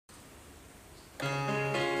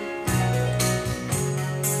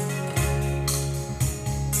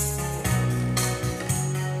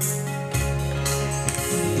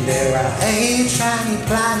There are 8 shiny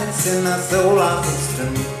planets in the solar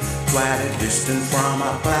system, quite distant from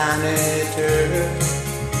our planet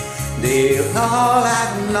Earth. They all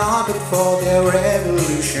have an orbit for their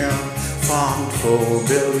revolution, formed 4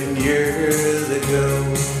 billion years ago.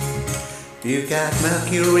 You got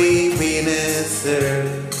Mercury, Venus,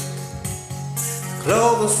 Earth,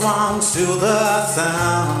 closest ones to the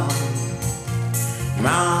sun.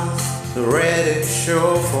 Mars, the reddish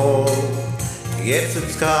fall, gets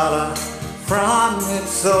its color from its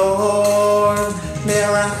source. There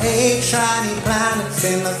are 8 shiny planets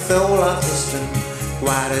in the solar system,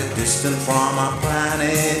 quite a distance from our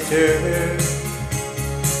planet Earth.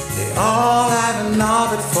 They all have an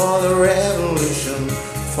orbit for the revolution,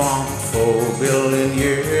 formed 4 billion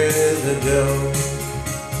years ago.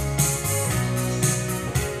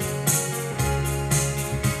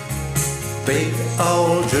 Big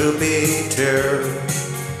old Jupiter,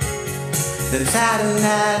 then Saturn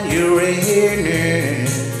and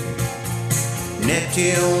Uranus,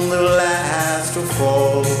 Neptune the last to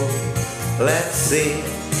fall. Let's see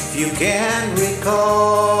if you can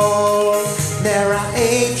recall. There are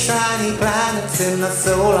 8 shiny planets in the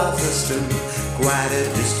solar system, quite a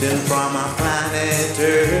distance from our planet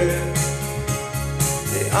Earth.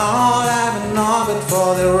 They all have an orbit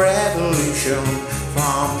for the revolution,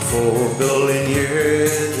 from 4 billion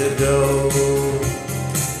years ago.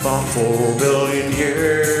 From 4 billion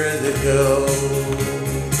years ago.